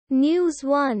News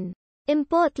 1.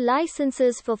 Import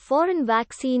licenses for foreign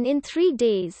vaccine in 3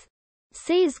 days,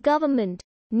 says government.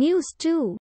 News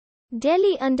 2.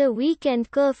 Delhi under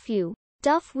weekend curfew,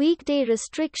 tough weekday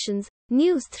restrictions.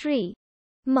 News 3.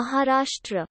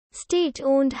 Maharashtra.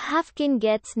 State-owned Haffkin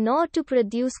gets nod to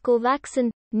produce Covaxin.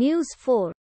 News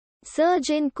 4.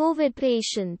 Surge in COVID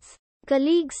patients.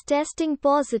 Colleagues testing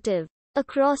positive.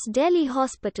 Across Delhi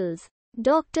hospitals,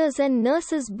 doctors and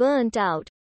nurses burnt out.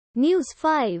 News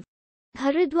 5.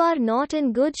 Haridwar not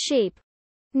in good shape.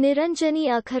 Niranjani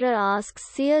Akhara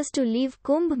asks seers to leave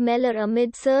Kumbh Mela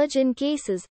amid surge in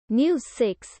cases. News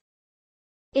 6.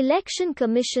 Election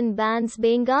Commission bans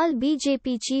Bengal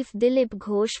BJP chief Dilip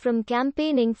Ghosh from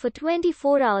campaigning for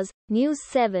 24 hours. News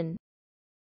 7.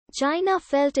 China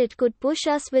felt it could push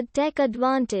us with tech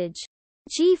advantage.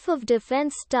 Chief of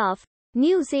Defense Staff.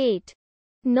 News 8.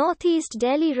 Northeast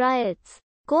Delhi riots.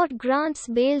 Court grants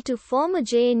bail to former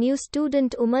JNU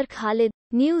student Umar Khalid.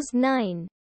 News 9.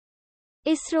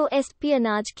 ISRO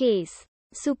espionage case.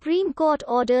 Supreme Court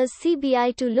orders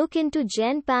CBI to look into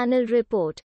Jain panel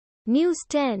report. News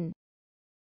 10.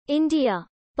 India.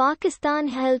 Pakistan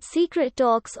held secret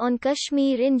talks on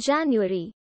Kashmir in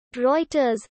January.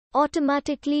 Reuters.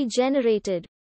 Automatically generated.